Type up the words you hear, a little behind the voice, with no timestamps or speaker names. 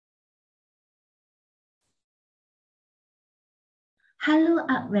Hello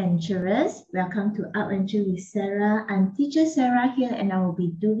adventurers, welcome to Adventure with Sarah. I'm teacher Sarah here and I will be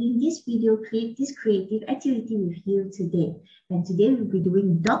doing this video clip, this creative activity with you today. And today we'll be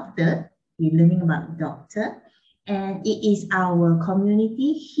doing doctor, we're learning about doctor, and it is our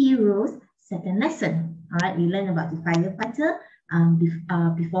community heroes second lesson. All right, we learned about the firefighter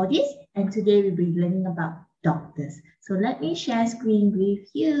before this, and today we'll be learning about doctors. So let me share screen with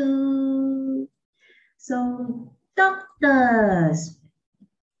you. So doctors.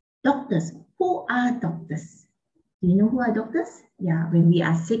 Doctors. Who are doctors? Do you know who are doctors? Yeah, when we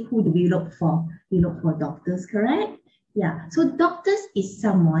are sick, who do we look for? We look for doctors, correct? Yeah, so doctors is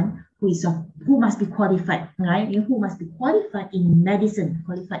someone who must be qualified, right? Who must be qualified in medicine,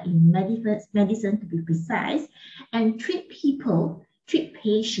 medicine to be precise, and treat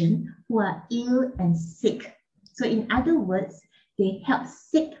patients who are ill and sick. So in other words, they help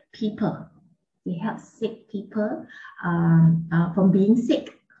sick people. They help sick people from being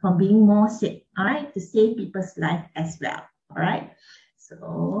sick, from being more sick, all right, to save people's life as well, all right?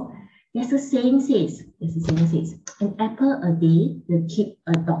 So there's a saying says, an apple a day will keep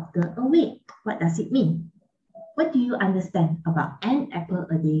a doctor away. What does it mean? What do you understand about an apple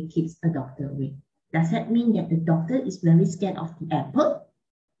a day keeps a doctor away? Does that mean that the doctor is very scared of the apple?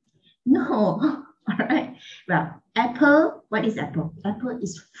 No, all right. Well, apple, what is apple? Apple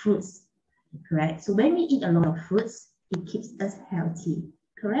is fruits. Correct. So when we eat a lot of fruits, it keeps us healthy.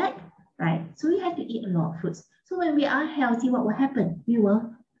 Correct? Right. So we have to eat a lot of fruits. So when we are healthy, what will happen? We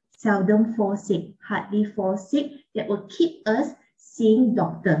will seldom fall sick, hardly fall sick. That will keep us seeing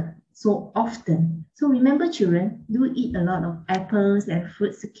doctor so often. So remember, children, do eat a lot of apples and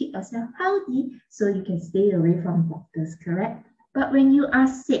fruits to keep yourself healthy so you can stay away from doctors. Correct? But when you are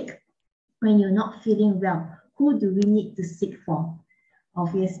sick, when you're not feeling well, who do we need to seek for?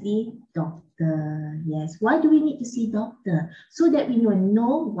 Obviously, doctor. Yes. Why do we need to see doctor? So that we will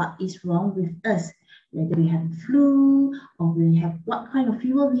know what is wrong with us. Whether we have flu or we have what kind of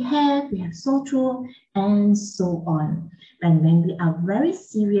fever we have sore throat, and so on. And when we are very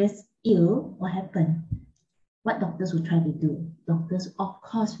serious ill, what happens? What doctors will try to do? Doctors, of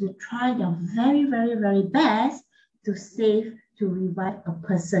course, will try their very, very, very best to revive a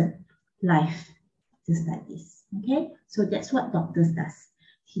person's life. Just like this. Okay, so that's what doctors does.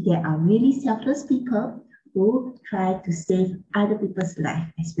 There are really selfless people who try to save other people's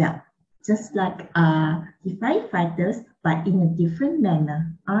life as well. Just like the firefighters, but in a different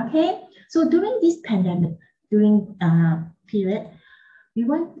manner. Okay, so during this pandemic, period, we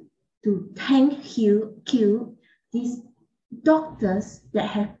want to thank you these doctors that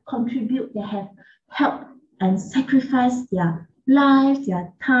have contributed, that have helped and sacrificed their life,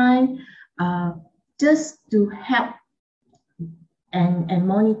 their time, just to help and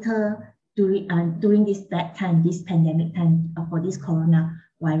monitor during this bad time, this pandemic time for this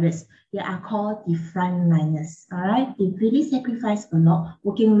coronavirus. They are called the frontliners. All right, they really sacrifice a lot,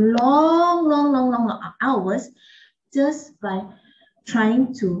 working long hours just by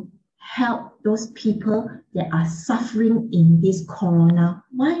trying to help those people that are suffering in this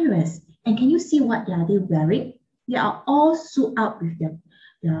coronavirus. And can you see what they are wearing? They are all suited up with their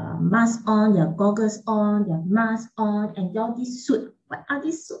mask on, their goggles on, their mask on, and all this suit. What are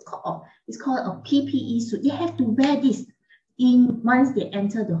these suits called? It's called a PPE suit. They have to wear this once they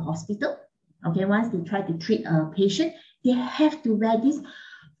enter the hospital. Okay, once they try to treat a patient, they have to wear this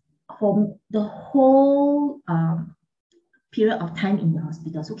for the whole period of time in the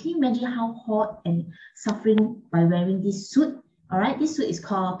hospital. So can you imagine how hot and suffering by wearing this suit? All right, this suit is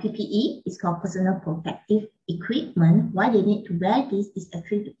called PPE. It's called personal protective equipment. Why they need to wear this is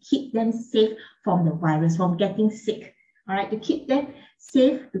actually to keep them safe from the virus, from getting sick. All right, to keep them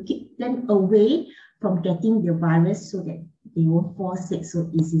safe, to keep them away from getting the virus so that they won't fall sick so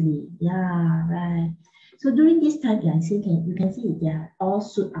easily. Yeah, right. So during this time, you can see they are all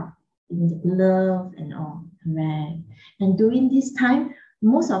suited up, in the glove and all. Right. And during this time,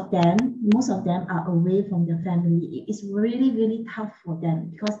 most of them are away from their family. It is really, really tough for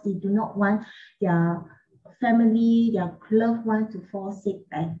them because they do not want their family, their loved one to fall sick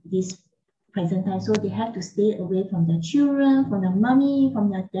at this present time. So they have to stay away from their children, from their mommy,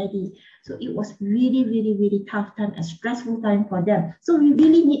 from their daddy. So it was really, really, really tough time, a stressful time for them. So we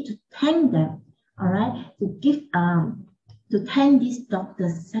really need to thank them, all right, to thank these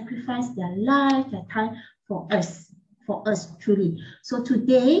doctors, sacrifice their life, their time for us truly. So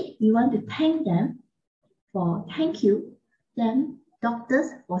today we want to thank them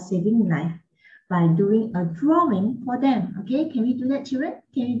doctors for saving life by doing a drawing for them. Okay, can we do that, children?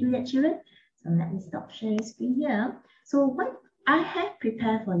 So let me stop sharing screen here. So what I have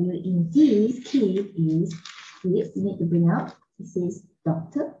prepared for you in this kit is this. You need to bring out It says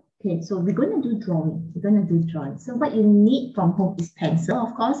doctor. Okay, so we're going to do drawing. We're going to do drawing. So what you need from home is pencil,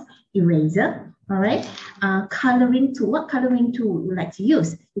 of course, eraser, all right? Coloring tool. What coloring tool you like to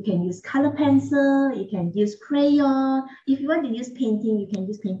use? You can use color pencil. You can use crayon. If you want to use painting, you can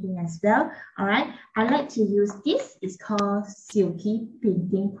use painting as well, all right? I like to use this. It's called Silky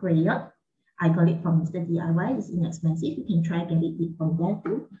Painting Crayon. I got it from Mr. DIY. It's inexpensive. You can try get it from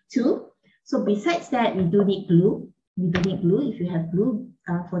there too. So besides that, we do need glue. We do need glue. If you have glue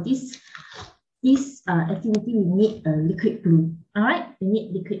for this activity, we need liquid glue. All right, we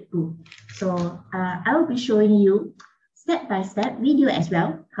need liquid glue. So I will be showing you step-by-step video as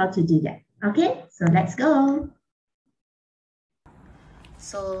well how to do that. Okay, so let's go.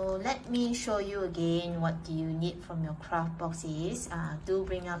 So let me show you again what do you need from your craft boxes. Do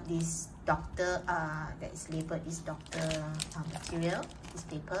bring up this doctor that is labeled this doctor material, this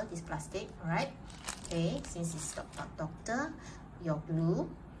paper, this plastic. All right. Okay, since it's doctor, your glue.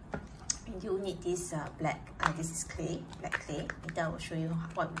 And you need this black. This is clay, black clay. Later I will show you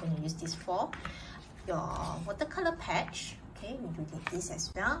what we're going to use this for. Your watercolor patch. Okay, we do need this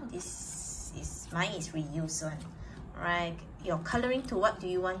as well. This is mine is reused one. Right, your coloring tool, what do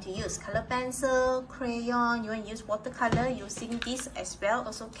you want to use? Color pencil, crayon, you want to use watercolor, using this as well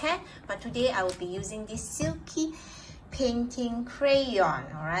also can. But today I will be using this Silky Painting Crayon.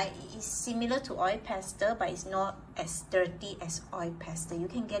 Alright, it is similar to oil pastel, but it's not as dirty as oil pastel. You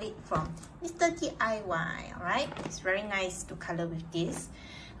can get it from Mr. DIY. Alright, it's very nice to color with this.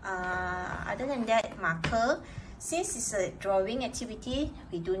 Other than that, marker. Since it's a drawing activity,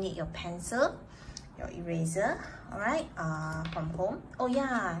 we do need your pencil, your eraser, all right, from home. Oh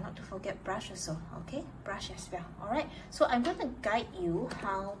yeah, not to forget brush also. Okay, brush as well. All right, so I'm going to guide you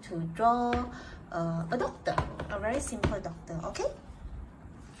how to draw a doctor, a very simple doctor. Okay,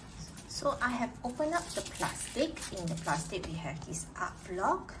 so I have opened up the plastic. In the plastic we have this art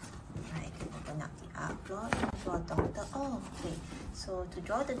block. Right, open up the art block and draw a doctor. Oh, okay, so to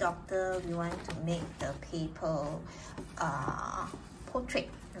draw the doctor, we want to make the paper portrait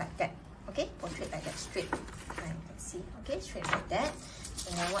like that. Okay, portrait like that, straight. Right, let's see. Okay, straight like that.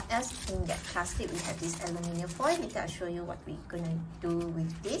 And then what else in that plastic? We have this aluminium foil. Later I'll show you what we're gonna do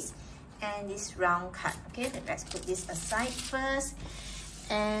with this. And this round cut. Okay, let's put this aside first.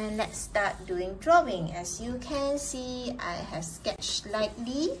 And let's start doing drawing. As you can see, I have sketched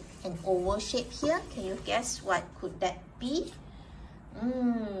lightly an oval shape here. Can you guess what could that be?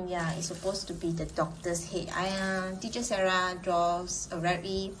 Yeah, it's supposed to be the doctor's head. Teacher Sarah draws a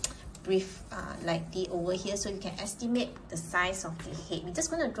very brief lightly over here, so you can estimate the size of the head. We're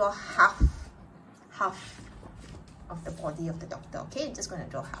just going to draw half of the body of the doctor. Okay, we're just going to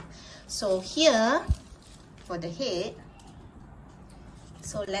draw half. So here for the head,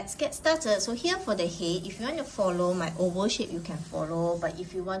 so let's get started. So here for the head, if you want to follow my oval shape, you can follow, but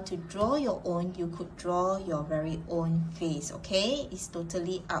if you want to draw your own, you could draw your very own face. Okay, it's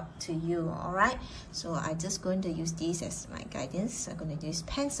totally up to you. All right, so I'm just going to use this as my guidance. I'm going to use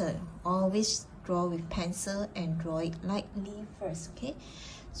pencil. Always draw with pencil and draw it lightly first. Okay,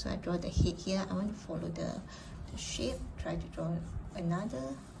 so I draw the head here. I want to follow the shape. Try to draw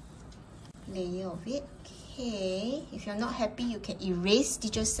another layer of it. Okay, if you're not happy, you can erase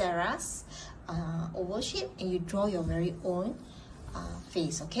Teacher Sarah's oval shape and you draw your very own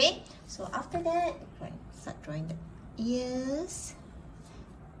face. Okay, so after that, start drawing the ears.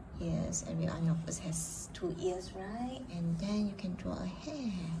 Yes, every one of us has 2 ears, right? And then you can draw a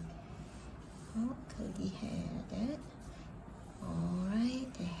hair. Oh, curly hair like that.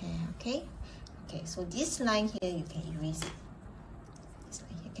 Alright, the hair. Okay, okay, so this line here you can erase it. This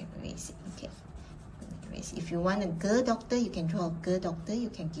line here you can erase it. Okay, if you want a girl doctor, you can draw a girl doctor. You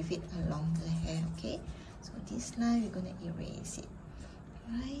can give it a longer hair. Okay, so this line we're gonna erase it.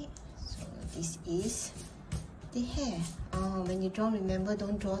 Right, so this is the hair. When you draw, remember,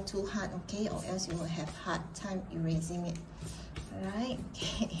 don't draw too hard, okay, or else you will have hard time erasing it. Alright,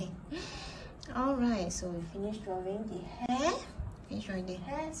 okay. Alright, so we finished drawing the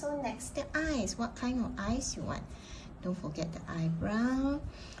hair. So next, the eyes. What kind of eyes you want? Don't forget the eyebrow,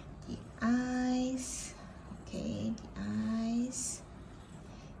 the eyes. Okay, the eyes.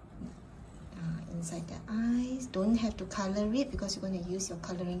 Inside the eyes. Don't have to color it because you're going to use your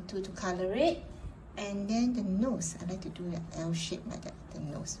coloring tool to color it. And then the nose. I like to do an L shape like that. The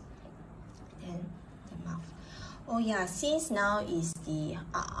nose. And the mouth. Oh yeah, since now is the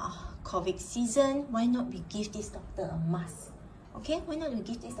COVID season, why not we give this doctor a mask? Okay, why not we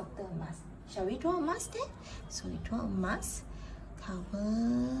give this doctor a mask? Shall we draw a mask then? So we draw a mask.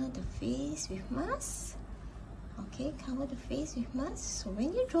 Cover the face with mask. Okay, cover the face with mask. So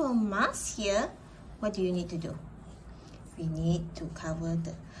when you draw a mask here, what do you need to do? we need to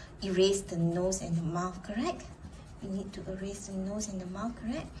erase the nose and the mouth, correct? We need to erase the nose and the mouth,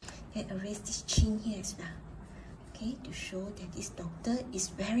 correct? And erase this chin here as well. Okay, to show that this doctor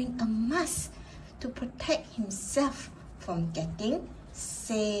is wearing a mask to protect himself from getting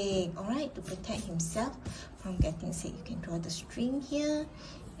sick. Alright, to protect himself from getting sick. You can draw the string here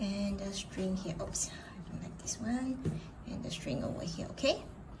and the string here. Oops, I don't like this one. And the string over here, okay?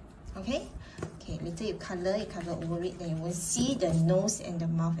 Okay? Okay, later you color over it, then you won't see the nose and the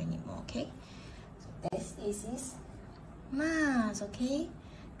mouth anymore, okay? So this is his mask, okay?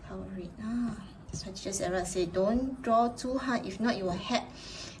 Cover it. That's why Teacher Sarah said, don't draw too hard. If not, you will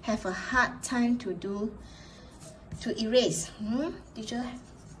have a hard time to erase. Teacher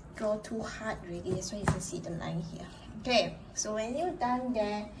draw too hard already. That's why you can see the line here. Okay, so when you're done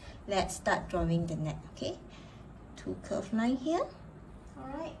there, let's start drawing the neck. Okay, 2 curved line here.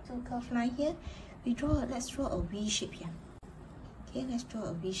 Alright, 2 curved line here. Let's draw a V shape here. Okay, let's draw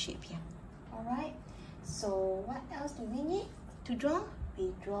a V shape here. Alright, so what else do we need to draw?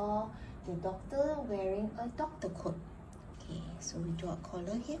 We draw the doctor wearing a doctor coat. Okay, so we draw a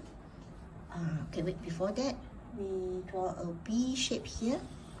collar here. Okay, wait, before that, we draw a V shape here.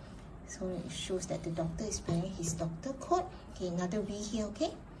 So it shows that the doctor is wearing his doctor coat. Okay, another V here,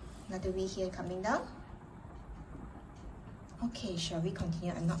 okay? Another V here coming down. Okay, shall we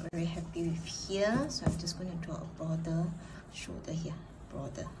continue? I'm not very happy with here, so I'm just going to draw a broader shoulder here.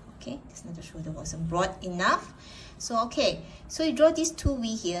 Broader, okay? This another shoulder wasn't broad enough. So, okay, so you draw these 2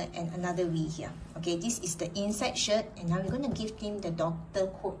 V here and another V here. Okay, this is the inside shirt, and now we're going to give him the doctor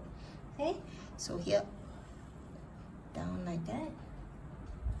coat. Okay, so here, down like that,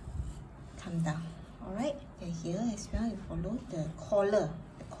 come down. Alright, and here as well, you follow the collar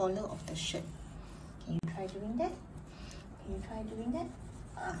of the shirt. Can you try doing that? Can you try doing that?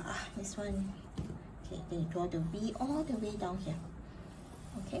 This one. Okay, then you draw the V all the way down here.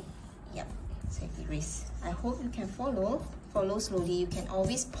 Okay, yep, so erase. I hope you can follow slowly. You can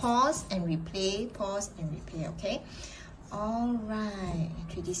always pause and replay, okay? Alright,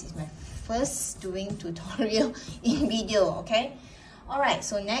 actually this is my first doing tutorial in video, okay? Alright,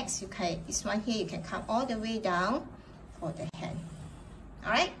 so next, this one here, you can come all the way down for the hand.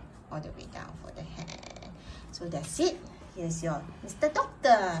 Alright, all the way down for the hand. So that's it. Here's your Mr.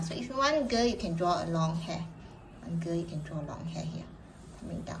 Doctor. So if you want a girl, you can draw a long hair. One girl, you can draw long hair here,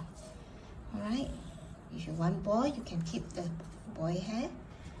 coming down. Alright, if you want boy, you can keep the boy hair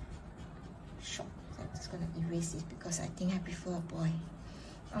short. So I'm just going to erase this because I think I prefer a boy.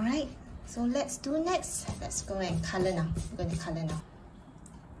 Alright, so let's do next. Let's go and color now. We're going to color now.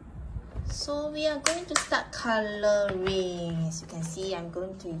 So we are going to start coloring. As you can see, I'm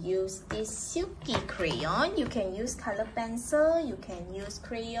going to use this silky crayon. You can use color pencil, you can use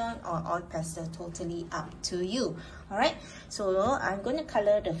crayon or oil pastel, totally up to you. Alright, so I'm going to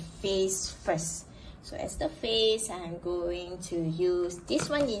color the face first. So as the face, I'm going to use this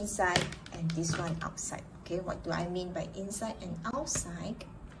one inside and this one outside. Okay, what do I mean by inside and outside?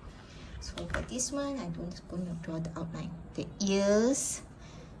 So for this one, I'm just going to draw the outline. The ears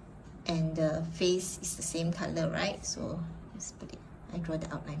and the face is the same color, right? So let's put it. I draw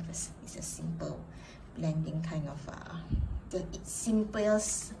the outline first. It's a simple blending kind of the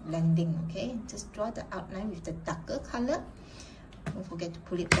simplest blending. Okay, just draw the outline with the darker color. Don't forget to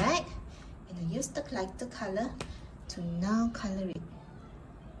pull it back, and I use the lighter color to now color it.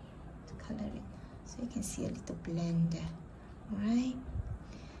 So you can see a little blend there. Alright.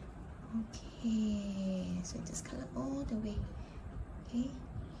 Okay, so just color all the way. Okay.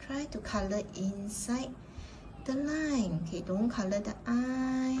 Try to color inside the line. Okay, don't color the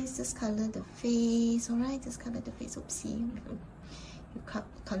eyes, just color the face. Alright, just color the face. Oopsie. You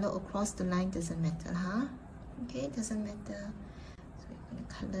color across the line, doesn't matter, huh? Okay, doesn't matter. So you're gonna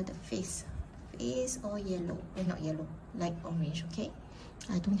color the face. Face or yellow. Not yellow, light orange, okay?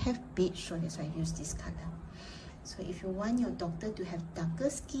 I don't have beige, so that's why I use this color. So if you want your doctor to have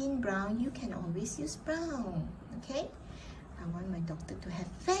darker skin, brown, you can always use brown, okay? I want my doctor to have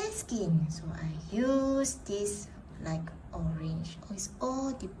fair skin, so I use this like orange. It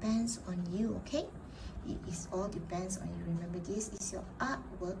all depends on you, okay? It is all depends on you. Remember, this is your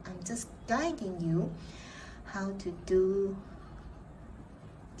artwork. I'm just guiding you how to do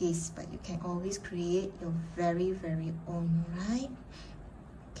this, but you can always create your very, very own, right?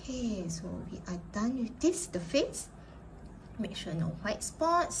 Okay, so we are done with this, the face. Make sure no white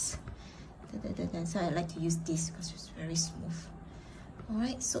spots. So I like to use this because it's very smooth.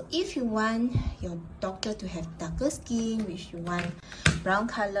 Alright, so if you want your doctor to have darker skin, which you want brown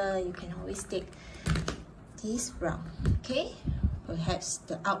color, you can always take this brown. Okay, perhaps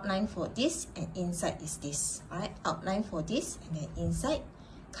the outline for this and inside is this. Alright, outline for this and then inside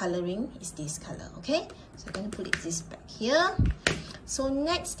coloring is this color. Okay, so I'm going to put this back here. So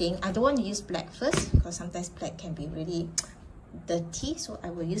next thing, I don't want to use black first because sometimes black can be really dirty, so I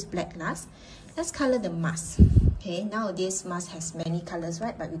will use black last. Let's color the mask. Okay, nowadays mask has many colors,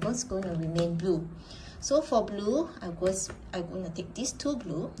 right? But we're just going to remain blue. So for blue, I'm going to take these two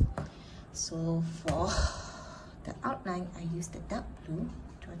blue. So for the outline, I use the dark blue.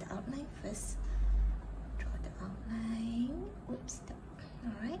 Draw the outline first. Draw the outline. Oops.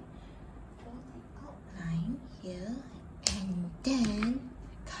 Alright. Draw the outline here. And then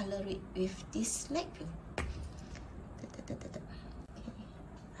color it with this light blue. Okay.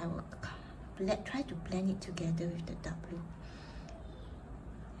 I will try to blend it together with the dark blue.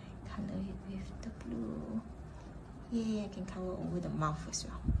 Color it with the blue. Yeah, I can cover over the mouth as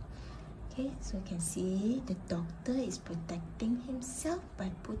well. Okay, so you can see the doctor is protecting himself by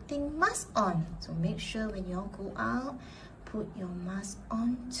putting mask on. So make sure when you all go out, put your mask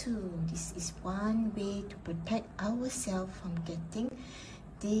on too. This is one way to protect ourselves from getting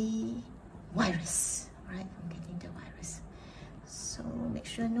the virus, right? From getting the virus. So make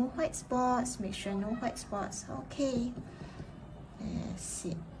sure no white spots. Make sure no white spots. Okay. That's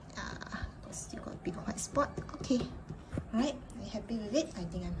it. Still got a big white spot. Okay. Alright, are you happy with it? I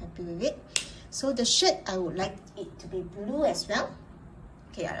think I'm happy with it. So the shirt, I would like it to be blue as well.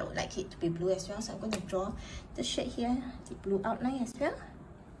 Okay, I would like it to be blue as well. So I'm going to draw the shirt here, the blue outline as well.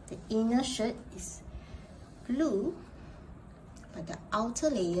 The inner shirt is blue, but the outer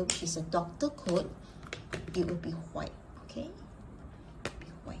layer, which is a doctor coat, it will be white. Okay,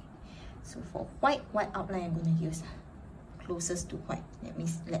 be white. So for white, what outline I'm going to use? Closest to white.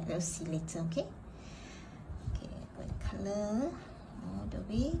 Let us see later. Okay. Okay, I'm going to color all the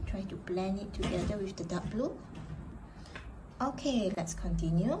way. Try to blend it together with the dark blue. Okay, let's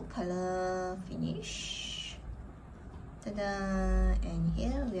continue. Color, finish. Ta-da! And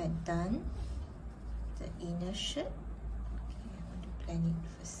here we are done. The inner shirt. Okay, I want to blend it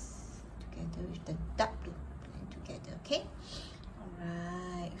first together with the dark blue. Blend together, okay?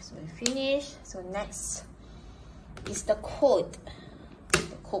 Alright, so we finished. So next is the coat.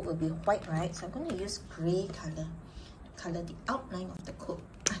 The coat will be white, right? So I'm going to use grey color to color the outline of the coat.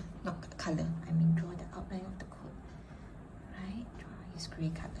 Not color, I mean draw the outline of the coat. Right? Use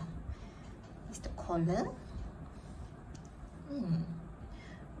grey color. Is the collar.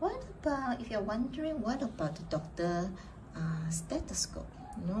 What about, if you're wondering, what about the doctor stethoscope?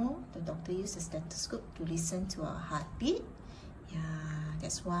 No, the doctor used the stethoscope to listen to our heartbeat. Yeah,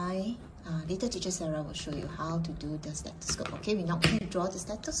 that's why later teacher Sarah will show you how to do the stethoscope. Okay, we're not going to draw the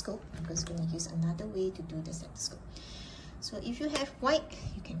stethoscope because we're going to use another way to do the stethoscope. So if you have white,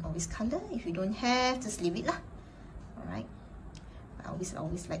 you can always color. If you don't have, just leave it lah. Alright. I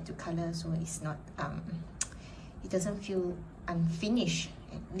always like to color so it's not it doesn't feel unfinished.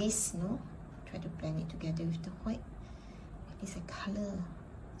 At least, no, try to blend it together with the white. At least a color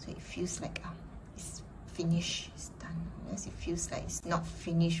so it feels like it's finished, it's done. Unless it feels like it's not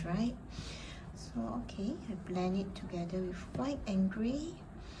finished, right? So okay, I blend it together with white and grey.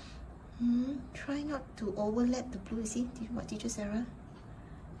 Try not to overlap the blue. See what teacher Sarah?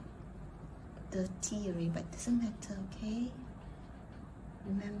 Dirty already, but it doesn't matter, okay?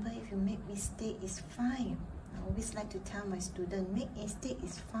 Remember, if you make mistake, it's fine. I always like to tell my students, make mistake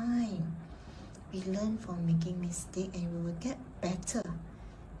is fine. We learn from making mistake and we will get better.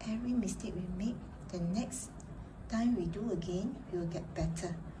 Every mistake we make, the next time we do again, we will get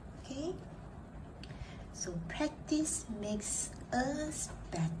better. Okay? So practice makes us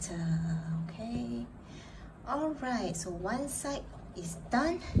better. Okay? Alright, so one side is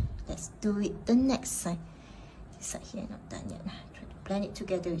done. Let's do it the next side. This side here not done yet. Try to blend it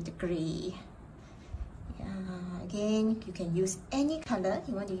together with the grey. Yeah, again, you can use any color.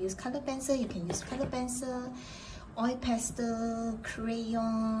 You want to use color pencil, you can use color pencil, oil pastel,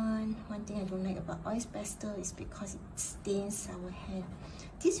 crayon. One thing I don't like about oil pastel is because it stains our hand.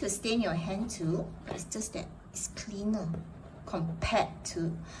 This will stain your hand too, but it's just that it's cleaner compared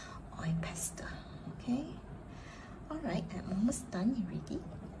to oil pastel. Okay? Alright, I'm almost done already.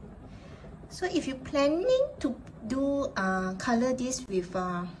 So if you're planning to do color this with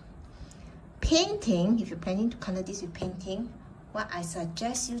painting, if you're planning to color this with painting, what I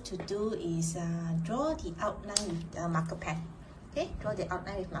suggest you to do is draw the outline with the marker pen. Okay, draw the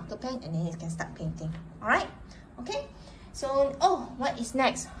outline with marker pen and then you can start painting. Alright? Okay? So, oh, what is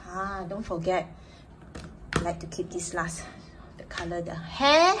next? Don't forget, I like to keep this last. The color, the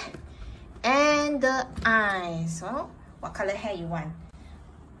hair and the eyes. So, what color hair you want?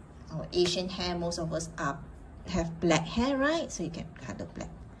 Our Asian hair, most of us are have black hair, right? So you can color black.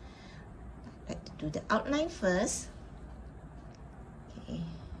 I like to do the outline first. Okay,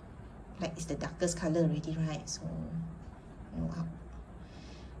 black is the darkest color already, right? So no out.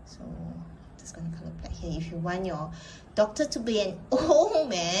 So just gonna color black here. If you want your doctor to be an old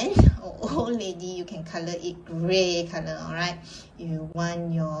man or old lady, you can color it gray color, alright? If you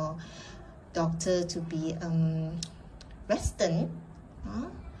want your doctor to be Western,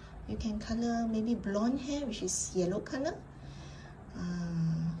 you can color maybe blonde hair, which is yellow color.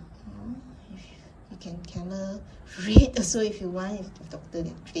 You can color red also if you want, if the doctor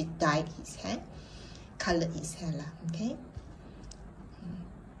actually dyed his hair, colored his hair lah, okay?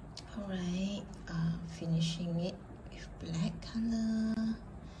 Alright, finishing it with black color.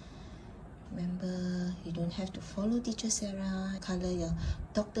 Remember, you don't have to follow Teacher Sarah. Color your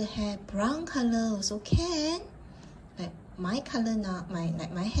doctor hair brown color also can. Like my color now,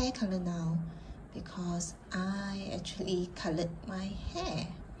 like my hair color now, because I actually colored my hair.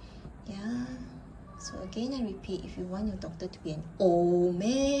 Yeah. So again, I repeat, if you want your doctor to be an old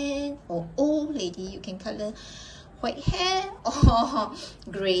man or old lady, you can color white hair or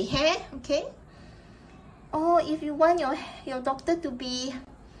gray hair, okay? Or if you want your doctor to be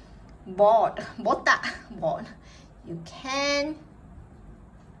bald, you can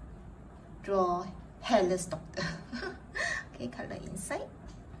draw hairless doctor. Okay, color inside.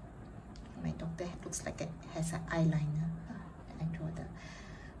 My doctor looks like it has an eyeliner.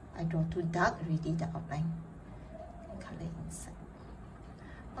 I draw too dark already, the outline. Color inside.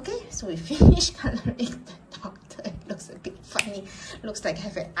 Okay, so we finished coloring the doctor. It looks a bit funny. Looks like I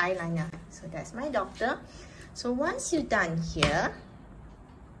have an eyeliner. So that's my doctor. So once you're done here,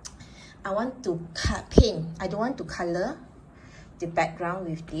 I want to paint. I don't want to color the background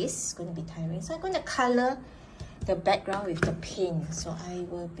with this. It's going to be tiring. So I'm going to color the background with the paint. So I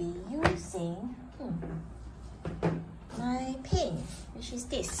will be using my paint, which is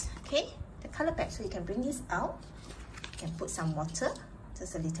this. Okay, the color pack. So you can bring this out. You can put some water.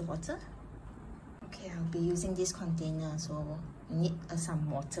 Just a little water. Okay, I'll be using this container, so you need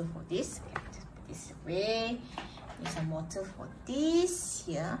some water for this. Okay, just put this away. Need some water for this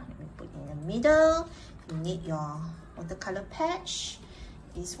here. Let me put in the middle. You need your watercolor patch.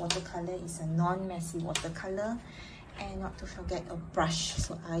 This watercolor is a non-messy watercolor. And not to forget a brush.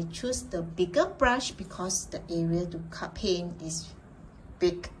 So I choose the bigger brush because the area to paint is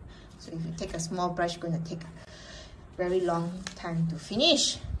big. So if you take a small brush, you're going to take very long time to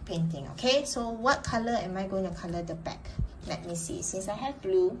finish painting. Okay, so what color am I going to color the back? Let me see. Since I have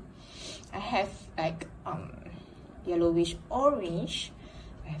blue, I have like yellowish orange,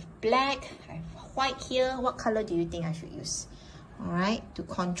 I have black, I have white here. What color do you think I should use? All right, to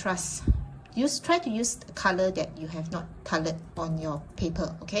contrast, try to use a color that you have not colored on your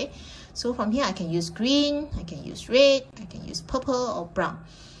paper. Okay, so from here I can use green, I can use red, I can use purple or brown.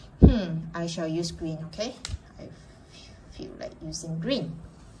 I shall use green. Okay, feel like using green.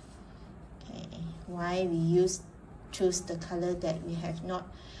 Okay, why we choose the color that we have not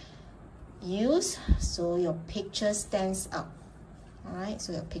used, so your picture stands out. All right,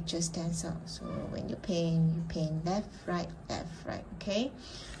 so your picture stands out. So when you paint left, right, okay?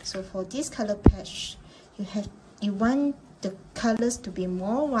 So for this color patch, you want the colors to be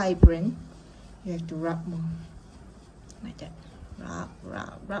more vibrant. You have to rub more, like that.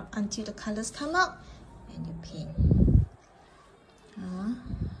 Rub until the colors come out, and you paint.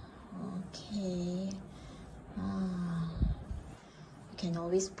 Okay. You can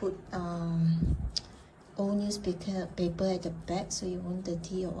always put old newspaper at the back so you won't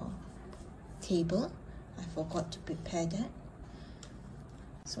dirty your table. I forgot to prepare that.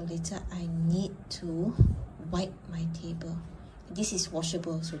 So later I need to wipe my table. This is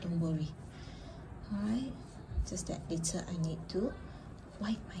washable, so don't worry. Alright, just that later I need to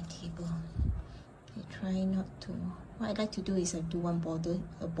wipe my table. Okay, try not to. What I like to do is I do a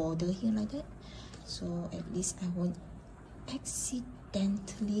border here like that. So at least I won't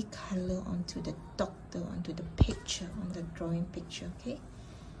accidentally color onto the doctor, onto the picture, on the drawing picture. Okay.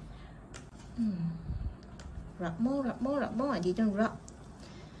 Rub more. I didn't rub.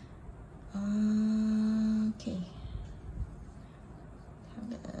 Okay.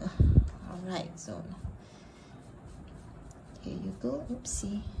 Alright, so here you go.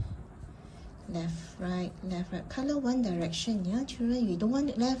 Oopsie. Left, right. Color one direction, yeah, children. You don't want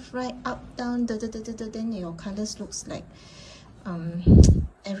it left, right, up, down, then your colors looks like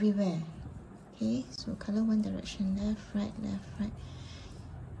everywhere. Okay, so color one direction, left, right.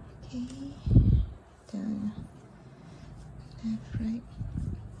 Okay, done. Left, right.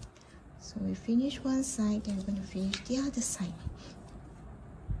 So we finish one side, then we're going to finish the other side.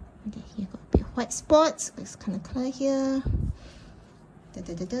 Okay, here got a bit of white spots. Let's kind of color here.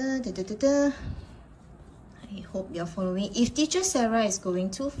 I hope you're following. If Teacher Sarah is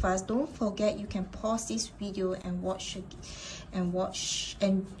going too fast, don't forget you can pause this video and watch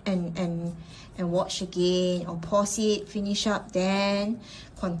again, or pause it, finish up, then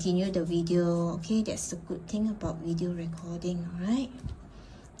continue the video. Okay, that's the good thing about video recording. All right.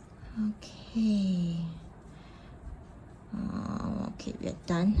 Okay. Okay, we're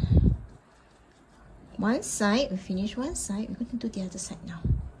done. One side, we finished one side. We're going to do the other side now.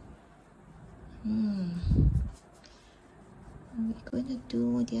 We're going to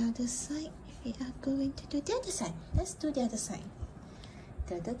do the other side. We are going to do the other side. Let's do the other side.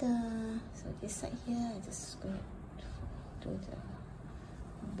 So this side here, I'm just going to do the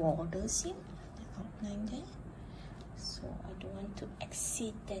borders here, the outline there. So I don't want to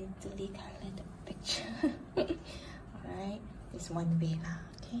accidentally color the picture. Alright, there's one way lah,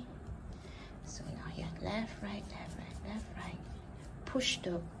 okay? So now here, left, right, left, right, left, right. Push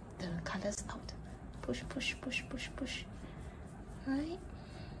the colors out. Push. Right?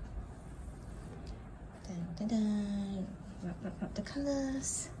 Dun. Rub the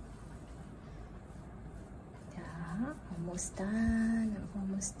colors. Yeah, almost done. I'm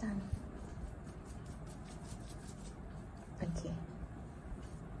almost done. Okay.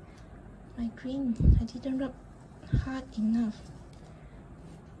 My green, I didn't rub hard enough.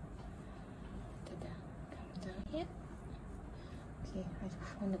 Come down here. Okay, I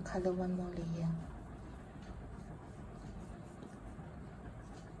want to color one more layer.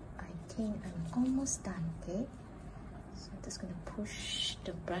 I think I'm almost done, okay? So I'm just going to push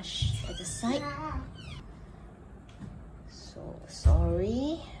the brush at the side. So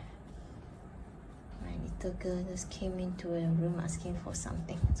sorry. My little girl just came into a room asking for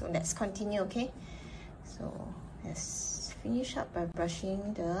something. So let's continue, okay? So let's finish up by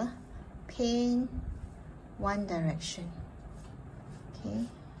brushing the paint one direction. Okay,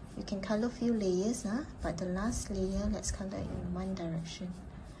 you can color few layers, but the last layer, let's color in one direction.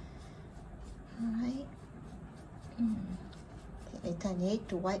 Alright. Okay, later I need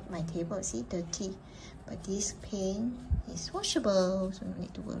to wipe my table. See, dirty. But this paint is washable, so no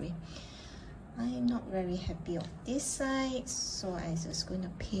need to worry. I'm not very happy of this side, so I'm just going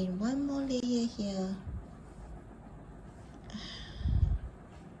to paint one more layer here.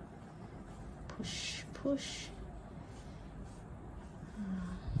 Push.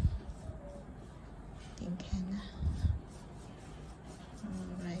 Think can.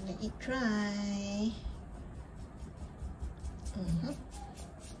 Alright, let it dry.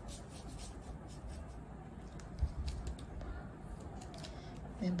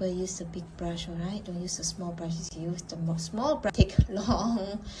 Remember, use the big brush, alright? Don't use the small brushes. Use the small brush. Take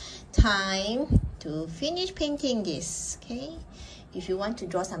long time to finish painting this, okay? If you want to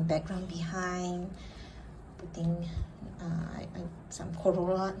draw some background behind, putting some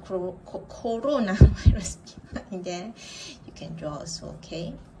coronavirus in there, you can draw also,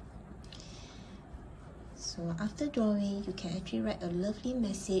 okay? So after drawing, you can actually write a lovely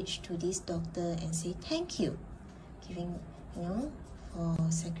message to this doctor and say thank you, giving, for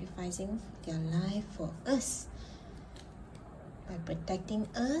sacrificing their life for us, by protecting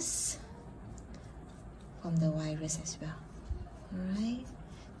us from the virus as well. Alright,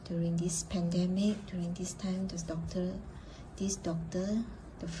 during this pandemic, during this time, this doctor, the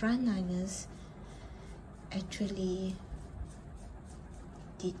frontliners actually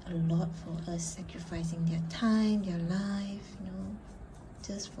did a lot for us, sacrificing their time, their life,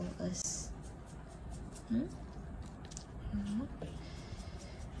 just for us.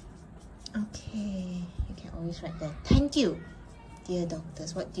 Okay, you can always write that. Thank you, dear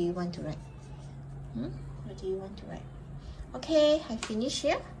doctors. What do you want to write? What do you want to write? Okay, I finished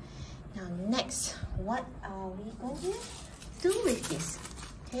here. Now next, what are we going to do with this?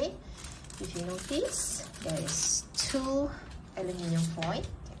 Okay, if you notice, there is 2 aluminium foil.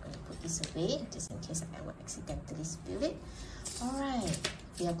 Okay, I'm going to put this away just in case I will accidentally spill it. Alright,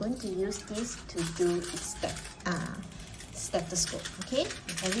 we are going to use this to do its stethoscope. Okay,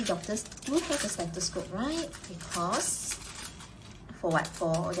 every doctor do have a stethoscope, right? Because for what?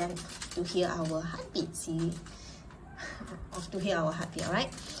 For them to hear our heartbeat. See, to hear our heartbeat. All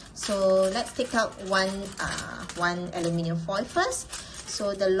right. So let's take out one aluminium foil first.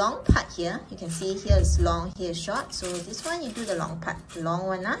 So the long part here, you can see here is long, here is short. So this one, you do the long part, the long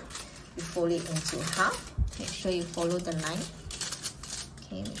one. You fold it into half. Make sure you follow the line.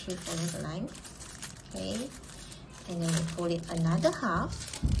 Okay, make sure you follow the line. Okay. And then you fold it another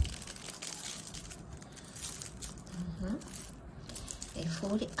half. And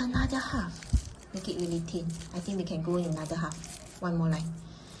fold it another half. Make it really thin. I think we can go in another half. One more line.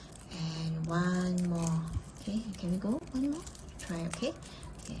 one more. Okay, can we go one more? Try, okay?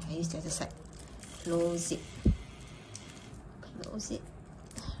 Okay, I use the other side. Close it. Close it.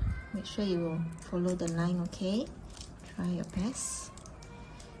 Make sure you follow the line, okay? Try your best.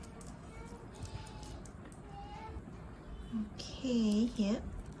 Okay, here.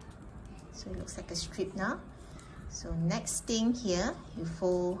 So it looks like a strip now. So next thing here, you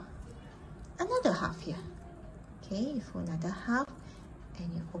fold another half here. Okay, you fold another half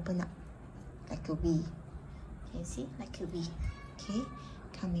and you open up like a V. Can you see? Like a V. Okay,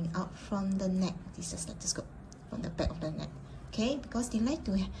 coming out from the neck. This is the stethoscope from the back of the neck. Okay, because they like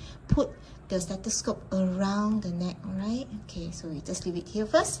to put the stethoscope around the neck. Alright, okay, so you just leave it here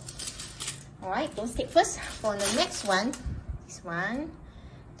first. Alright, don't stick first. For the next one, this one,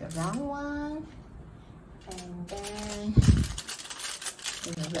 the round one, and then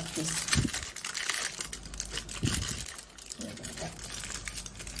you wrap this.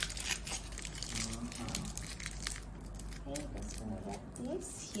 Okay, just gonna wrap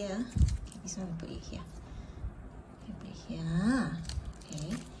this here. Okay, this one, put it here. Put it here. Okay,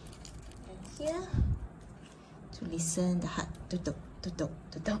 and here to listen the heart. Tutup, tutup,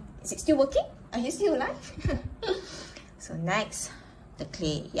 tutup. Is it still working? Are you still alive? So next, the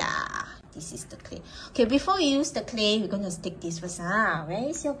clay. Yeah, this is the clay. Okay, before we use the clay, we're gonna stick this first. Where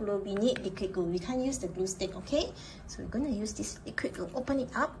is your glue? We need liquid glue. We can't use the glue stick, okay? So we're gonna use this liquid glue. Open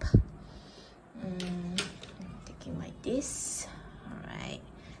it up. Taking like this. Alright,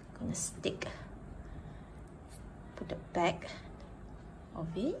 gonna stick. Put the back of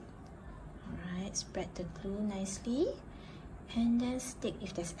it. Alright, spread the glue nicely. And then stick.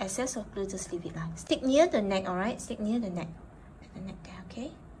 If there's excess of glue, just leave it like. Stick near the neck, alright? Stick near the neck. The neck there,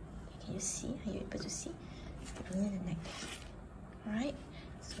 okay? Can you see? Are you able to see? Stick near the neck there. Alright?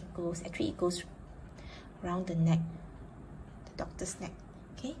 So it goes, actually it goes around the neck. The doctor's neck.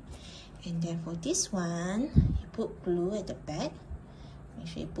 Okay? And then for this one, you put glue at the back. Make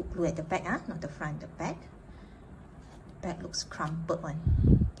sure you put glue at the back, not the front, the back. The back looks crumpled one.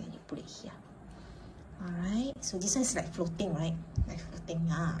 Then you put it here. Alright, so this one is like floating, right? Like floating.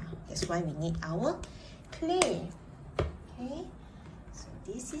 That's why we need our clay. Okay, so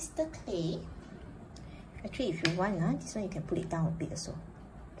this is the clay. Actually, if you want, this one you can put it down a bit also.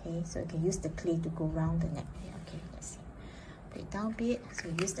 Okay, so you can use the clay to go around the neck. Okay, let's see. Put it down a bit. So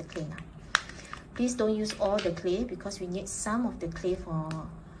use the clay now. Please don't use all the clay because we need some of the clay for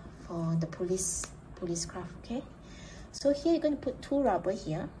the police craft. Okay, so here you're going to put 2 rubber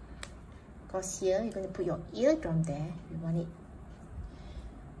here. Because here you're going to put your eardrum there. You want it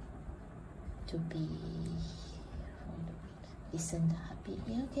to be listen the heartbeat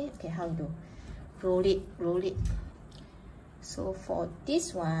here. Okay, how you do? Roll it. So for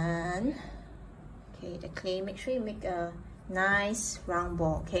this one, okay, the clay, make sure you make a nice round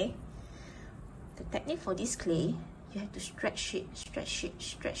ball. Okay, the technique for this clay, you have to stretch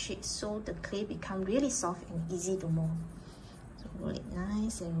it so the clay become really soft and easy to mold. Roll it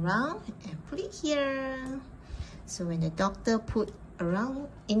nice and round and put it here. So when the doctor put around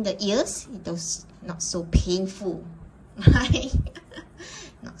in the ears, it was not so painful, right?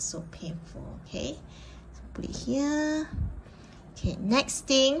 Not so painful, okay? So put it here. Okay, next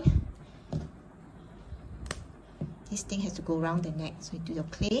thing. This thing has to go around the neck. So you do your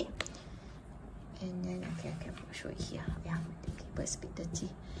clay. And then, okay, I can show it here. Yeah, the paper is a bit dirty.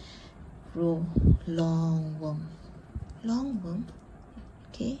 Roll, long worm. Long worm,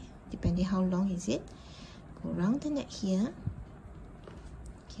 okay, depending how long is it. Go around the neck here.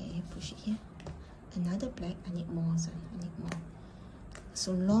 Okay, push it here. Another black, I need more, so I need more.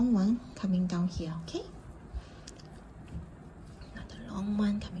 So long one coming down here, okay? Another long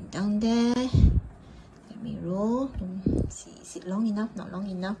one coming down there. Let me roll. See, is it long enough? Not long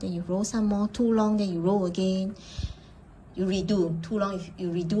enough. Then you roll some more. Too long, then you roll again. You redo. Too long, if you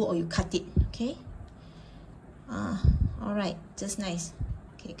redo or you cut it, okay? Alright, just nice.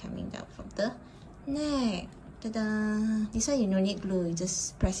 Okay, coming down from the neck. Ta-da! This one you don't need glue, you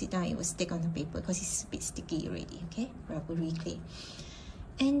just press it down, it will stick on the paper because it's a bit sticky already, okay? Rubbery clay.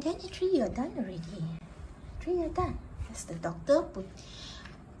 And then actually you're done already. Actually you're done. As the doctor put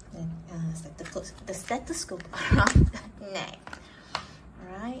the stethoscope around the neck.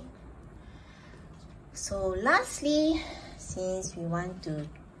 Alright. So lastly, since we want to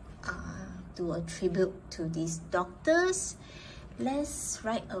do a tribute to these doctors, let's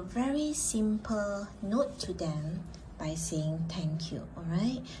write a very simple note to them by saying thank you.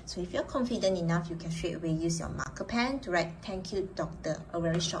 Alright, so if you're confident enough, you can straight away use your marker pen to write thank you doctor, a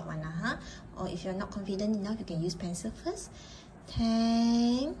very short one, or if you're not confident enough, you can use pencil first.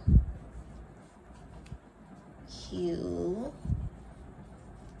 Thank you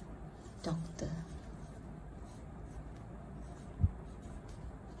doctor.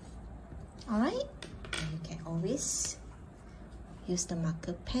 Alright, you can always use the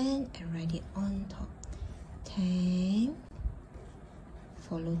marker pen and write it on top. Tang,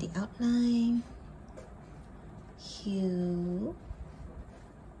 follow the outline. Hugh,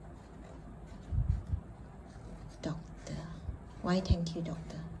 doctor. Why thank you,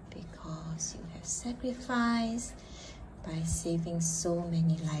 doctor? Because you have sacrificed by saving so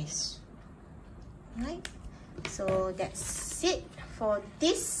many lives. Right? So that's it for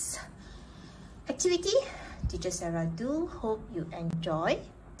this activity. Teacher Sarah do hope you enjoy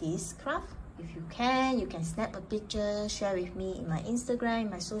this craft. If you can snap a picture, share with me in my Instagram, in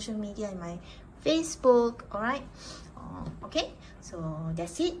my social media, in my Facebook. Alright? Okay, so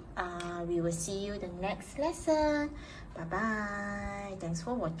that's it. We will see you the next lesson. Bye bye. Thanks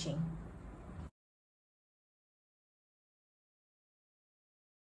for watching.